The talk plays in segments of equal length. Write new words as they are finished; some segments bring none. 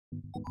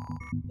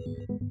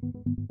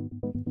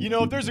You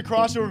know, if there's a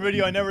crossover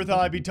video I never thought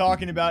I'd be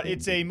talking about,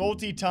 it's a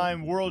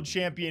multi-time world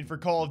champion for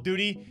Call of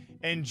Duty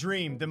and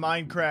Dream, the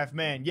Minecraft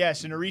man.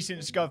 Yes, in a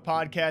recent Scuffed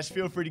podcast,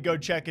 feel free to go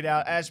check it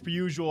out. As per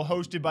usual,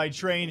 hosted by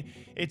Train.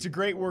 It's a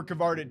great work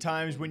of art at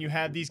times when you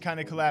have these kind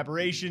of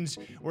collaborations,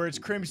 where it's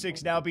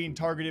Crimsix now being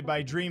targeted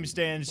by Dream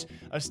stands,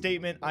 a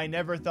statement I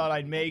never thought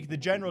I'd make. The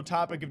general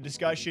topic of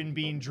discussion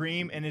being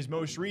Dream and his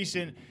most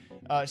recent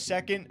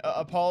second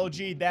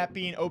apology, that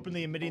being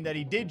openly admitting that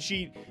he did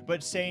cheat,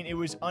 but saying it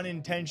was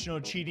unintentional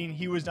cheating.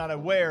 He was not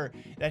aware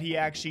that he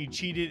actually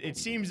cheated. It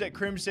seems that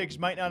Crimsix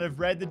might not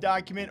have read the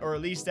document, or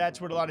at least that's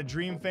what a lot of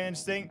Dream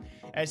fans think,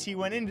 as he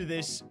went into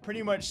this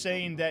pretty much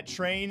saying that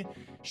Train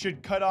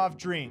should cut off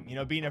Dream. You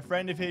know, being a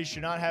friend of his,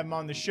 should not have him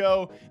on the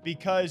show,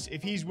 because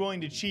if he's willing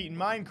to cheat in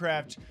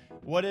Minecraft,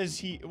 what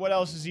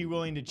else is he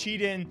willing to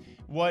cheat in?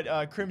 What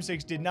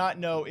Crimsix did not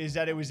know is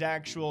that it was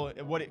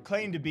what it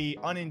claimed to be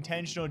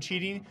unintentional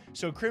cheating.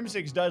 So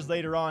Crimsix does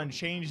later on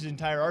change his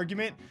entire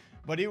argument,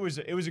 but it was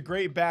a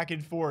great back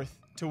and forth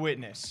to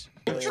witness.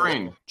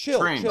 Train.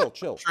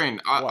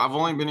 Train. I've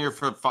only been here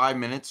for 5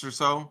 minutes or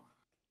so,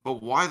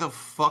 but why the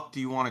fuck do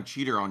you want a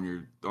cheater on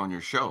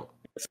your show?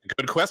 That's a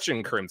good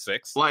question,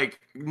 Crimsix. Like,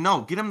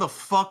 no, get him the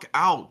fuck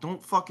out.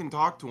 Don't fucking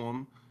talk to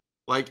him,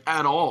 like,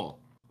 at all.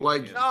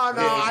 Like, no,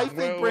 I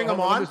think bring him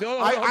on.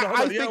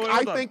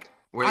 I think.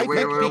 Wait.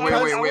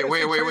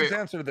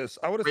 Answer to this.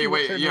 I would have.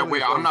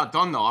 Wait. I'm not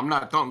done though. I'm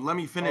not done. Let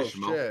me finish.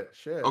 Oh,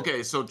 shit.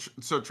 Okay, so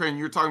Train,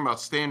 you're talking about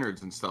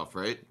standards and stuff,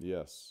 right?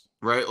 Yes.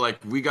 Right. Like,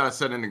 we gotta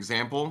set an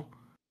example,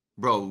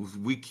 bro.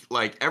 We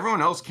like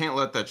everyone else can't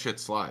let that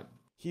shit slide.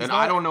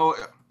 I don't know.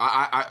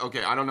 I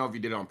don't know if he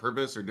did it on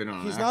purpose or did it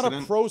on accident. He's not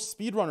a pro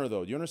speedrunner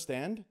though. Do you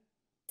understand?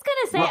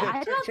 I was gonna say,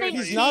 I don't think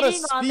he's not a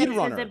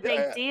speedrunner is a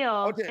big deal.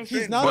 Okay,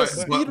 he's not a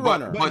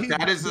speedrunner. But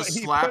that is a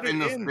slap in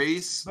the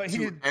face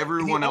to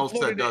everyone else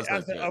that does that.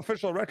 As an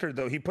official record,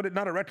 though, he put it,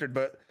 not a record,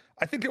 but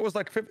I think it was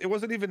like it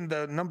wasn't even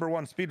the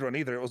 #1 speedrun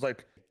either. It was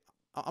like,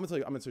 I'm gonna tell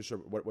you sure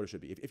what it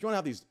should be. If you want to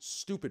have these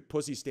stupid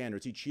pussy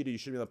standards, he cheated, you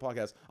shouldn't be on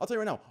the podcast. I'll tell you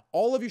right now,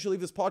 all of you should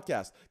leave this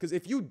podcast, because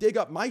if you dig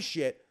up my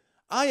shit,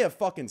 I have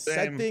fucking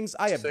said things.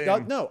 I have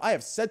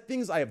said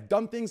things. I have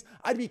done things.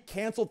 I'd be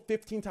canceled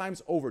 15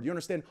 times over. Do you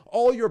understand?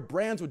 All your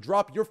brands would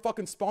drop your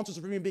fucking sponsors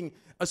from even being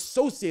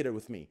associated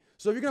with me.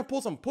 So if you're going to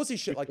pull some pussy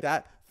shit like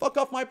that, fuck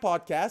off my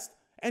podcast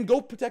and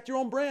go protect your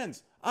own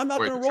brands. I'm not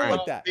going to roll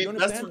like that. You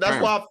understand?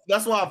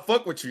 That's why I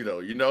fuck with you though,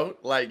 you know?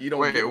 Like, you don't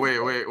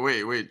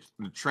Wait.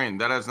 Train,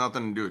 that has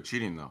nothing to do with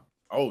cheating though.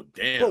 Oh,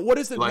 damn. But what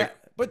is it? Like,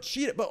 but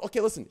cheated. But okay,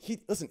 listen.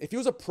 If he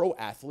was a pro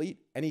athlete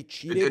and he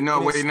cheated,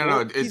 no.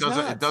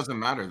 It doesn't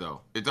matter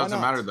though. It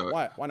doesn't matter though.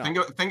 Why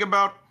not? Think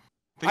about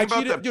I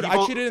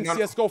cheated in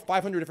CS:GO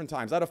 500 different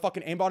times. I had a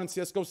fucking aimbot in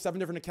CS:GO 7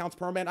 different accounts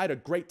per man. I had a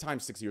great time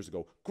 6 years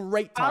ago.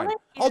 Great time.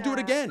 I'll do it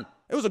again.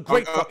 It was a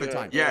great fucking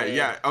time.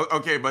 Yeah.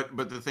 Okay, but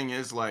the thing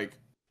is, like,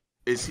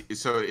 is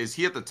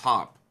he at the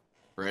top,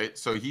 right?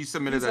 So he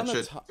submitted that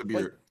shit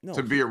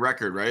to be a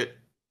record, right?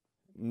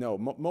 No,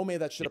 Mo made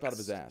that shit up out of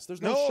his ass.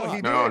 There's no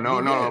shot.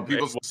 No.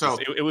 People,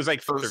 it was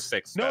like 5th or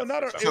 6th. No,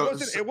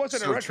 it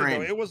wasn't a record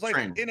though. It was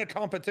like in a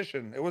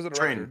competition. It wasn't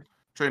a record.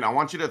 Train, I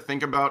want you to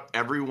think about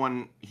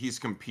everyone he's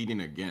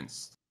competing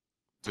against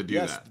to do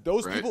that.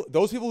 Those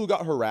people who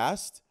got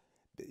harassed,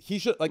 he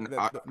should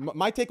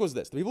my take was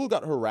this: the people who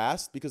got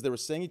harassed because they were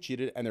saying he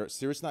cheated and they're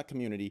serious in that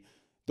community,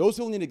 those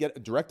people need to get a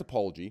direct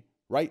apology.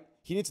 Right?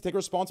 He needs to take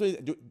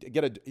responsibility, do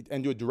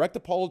a direct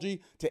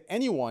apology to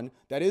anyone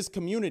that is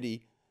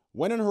community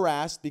when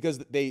harassed because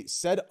they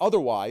said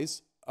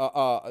otherwise.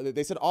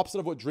 They said opposite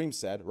of what Dream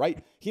said.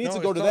 Right? He needs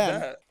to go to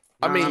them.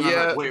 I mean,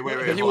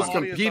 wait, he was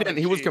competing.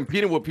 He was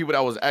competing with people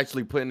that was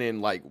actually putting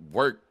in like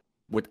work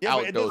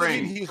without those.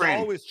 He's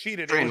always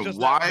cheated. It was just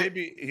why?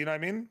 Maybe, you know what I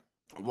mean?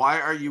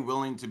 Why are you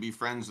willing to be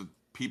friends with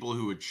people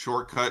who would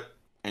shortcut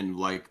and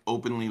like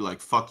openly like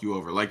fuck you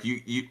over? Like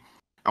you.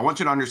 I want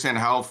you to understand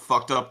how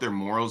fucked up their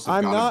morals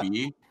have got to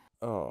be.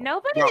 Oh.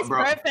 Nobody's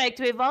perfect.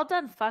 We've all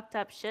done fucked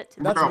up shit.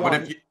 But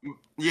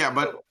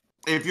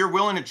if you're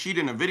willing to cheat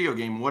in a video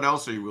game, what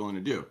else are you willing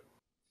to do?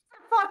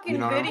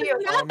 Fucking video.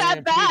 Not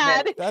that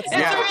bad.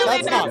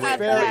 That's not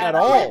fair at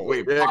all.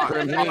 Wait, he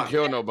didn't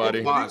kill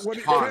nobody.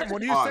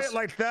 When you say it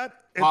like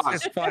that,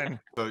 it's fine.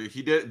 So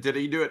did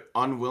he do it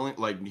unwilling?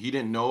 Like he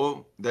didn't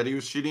know that he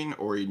was cheating,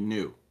 or he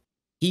knew?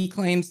 He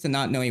claims to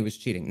not know he was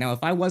cheating. Now, if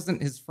I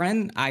wasn't his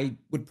friend, I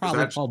would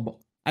probably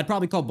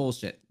call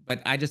bullshit.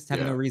 But I just have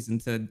no reason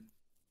to.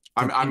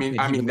 I mean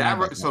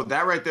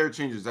that right there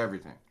changes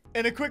everything.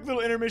 And a quick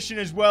little intermission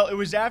as well. It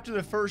was after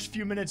the first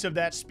few minutes of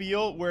that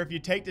spiel where if you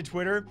take to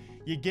Twitter,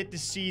 you get to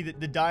see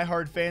the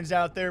diehard fans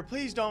out there.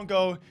 Please don't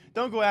go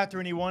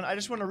after anyone. I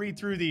just want to read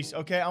through these,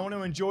 okay? I want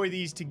to enjoy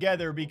these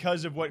together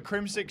because of what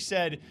Crimsix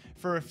said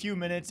for a few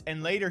minutes,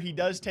 and later he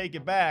does take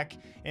it back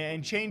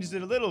and changes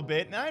it a little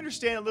bit. And I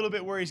understand a little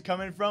bit where he's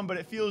coming from, but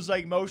it feels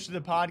like most of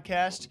the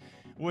podcast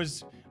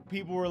was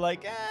people were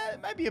like,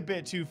 it might be a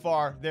bit too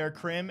far there,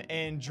 Crim.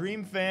 And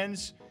Dream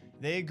fans,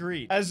 They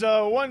agreed. As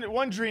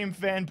one Dream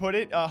fan put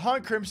it,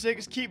 Hunt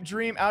Crimsix, keep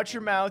Dream out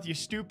your mouth, you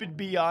stupid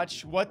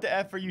biatch. What the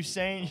F are you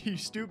saying, you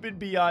stupid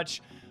biatch?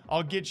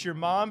 I'll get your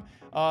mom.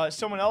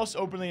 Someone else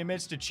openly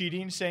admits to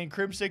cheating, saying,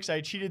 Crimsix, I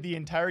cheated the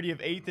entirety of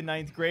 8th and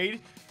 9th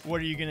grade.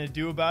 What are you going to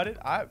do about it?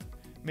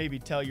 Maybe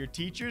tell your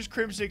teachers.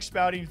 Crimsix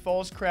spouting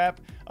false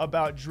crap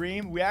about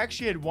Dream. We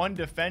actually had one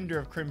defender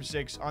of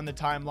Crimsix on the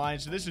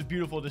timeline, so this was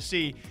beautiful to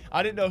see.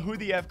 I didn't know who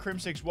the F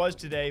Crimsix was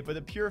today, but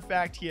the pure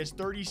fact he has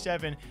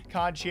 37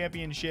 COD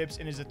championships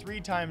and is a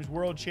 3-time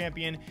world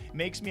champion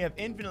makes me have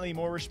infinitely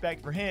more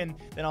respect for him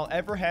than I'll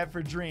ever have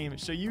for Dream.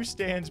 So you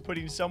stands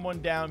putting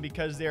someone down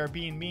because they are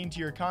being mean to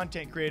your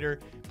content creator,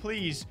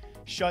 please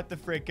shut the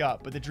frick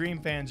up. But the Dream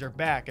fans are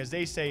back, as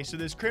they say. So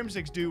this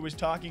Crimsix dude was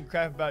talking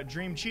crap about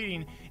Dream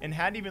cheating and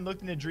hadn't even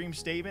looked into Dream's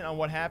statement on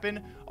what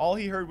happened. All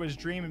he heard was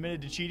Dream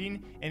admitted to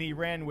cheating and he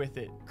ran with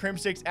it.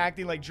 Crimsix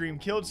acting like Dream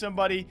killed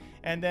somebody,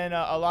 and then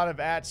a lot of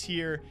ats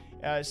here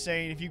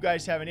saying, if you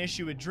guys have an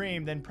issue with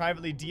Dream, then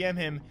privately DM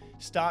him,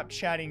 stop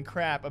chatting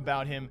crap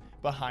about him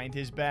behind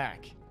his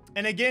back.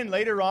 And again,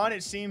 later on,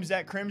 it seems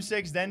that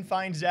Crimsix then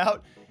finds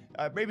out,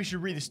 maybe you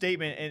should read the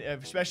statement,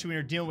 and especially when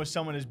you're dealing with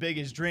someone as big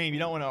as Dream, you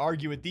don't want to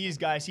argue with these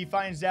guys. He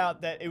finds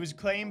out that it was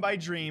claimed by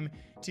Dream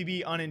to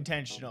be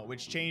unintentional,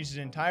 which changed his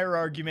entire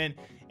argument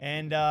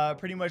and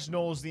pretty much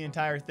nulls the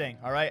entire thing.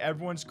 All right,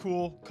 everyone's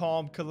cool,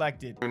 calm,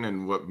 collected.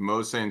 And what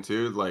Mo's saying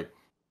too, like,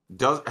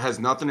 has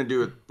nothing to do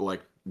with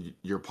like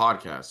your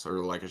podcast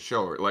or like a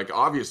show. Like,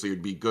 obviously,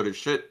 it'd be good as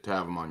shit to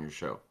have him on your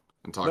show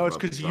and talk. No, it's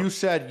because you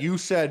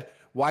said.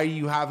 Why do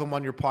you have him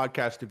on your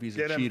podcast if he's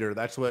a cheater?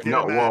 That's what.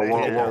 No,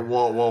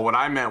 whoa. What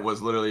I meant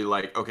was literally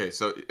like, okay,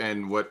 so,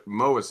 and what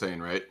Mo was saying,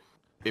 right?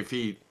 If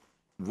he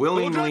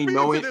willingly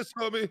knowing,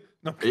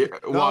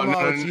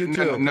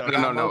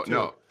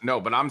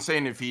 no. But I'm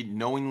saying if he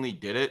knowingly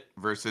did it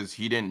versus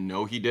he didn't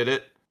know he did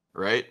it,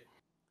 right?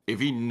 If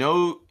he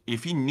knew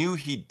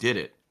he did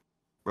it,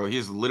 bro, he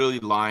is literally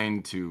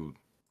lying to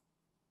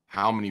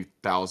how many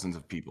thousands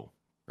of people,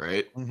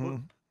 right? Mm-hmm.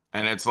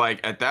 And it's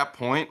like, at that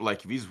point,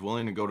 like, if he's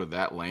willing to go to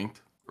that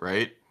length,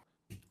 right?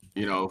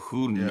 You know,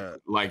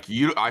 like,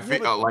 you, I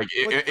think,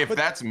 if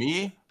that's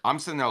me, I'm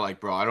sitting there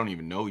like, bro, I don't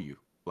even know you.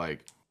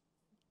 Like,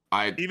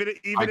 even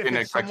if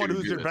it's someone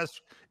who's your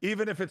best,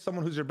 even if it's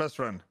someone who's your best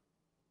friend,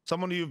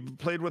 someone you've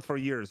played with for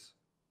years,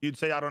 you'd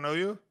say, I don't know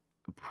you?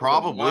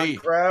 Probably.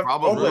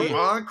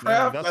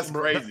 Minecraft? That's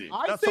crazy.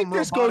 I think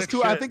this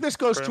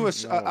goes to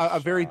a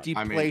very deep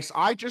place.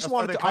 I didn't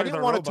want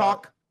to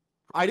talk.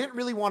 I didn't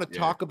really want to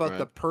talk about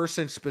the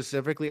person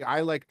specifically. I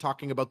like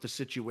talking about the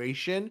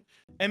situation.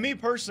 And me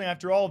personally,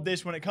 after all of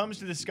this, when it comes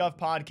to the Scuffed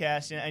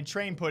podcast, and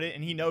Train put it,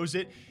 and he knows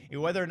it,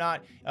 whether or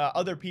not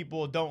other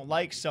people don't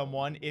like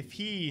someone, if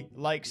he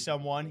likes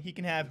someone, he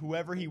can have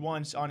whoever he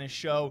wants on his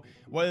show,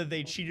 whether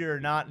they cheated or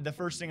not. The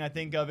first thing I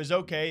think of is,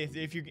 okay,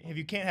 if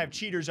you can't have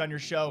cheaters on your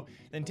show,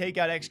 then take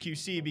out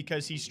XQC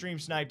because he stream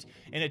sniped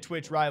in a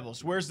Twitch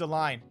Rivals. Where's the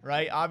line,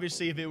 right?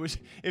 Obviously, if it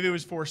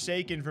was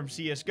Forsaken from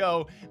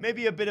CSGO,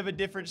 maybe a bit of a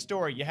different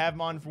story. You have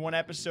him on for one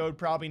episode,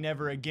 probably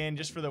never again,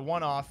 just for the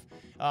one-off.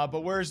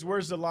 But where's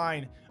the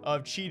line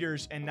of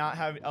cheaters and not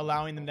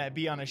allowing them to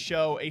be on a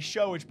show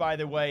which, by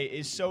the way,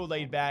 is so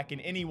laid back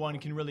and anyone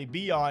can really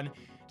be on,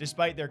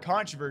 despite their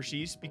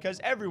controversies,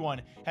 because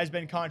everyone has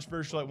been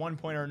controversial at one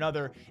point or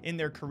another in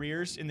their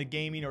careers in the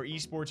gaming or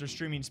esports or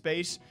streaming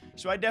space.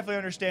 So I definitely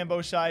understand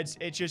both sides.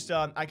 It's just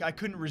I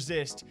couldn't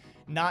resist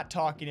not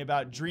talking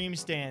about Dream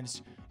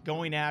stands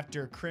going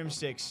after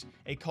Crimsix,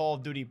 a Call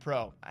of Duty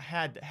pro. I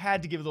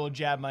had to give a little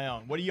jab my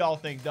own. What do y'all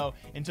think, though?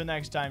 Until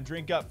next time,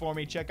 drink up for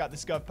me, check out the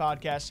Scuff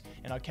podcast,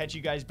 and I'll catch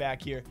you guys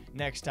back here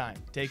next time.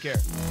 Take care.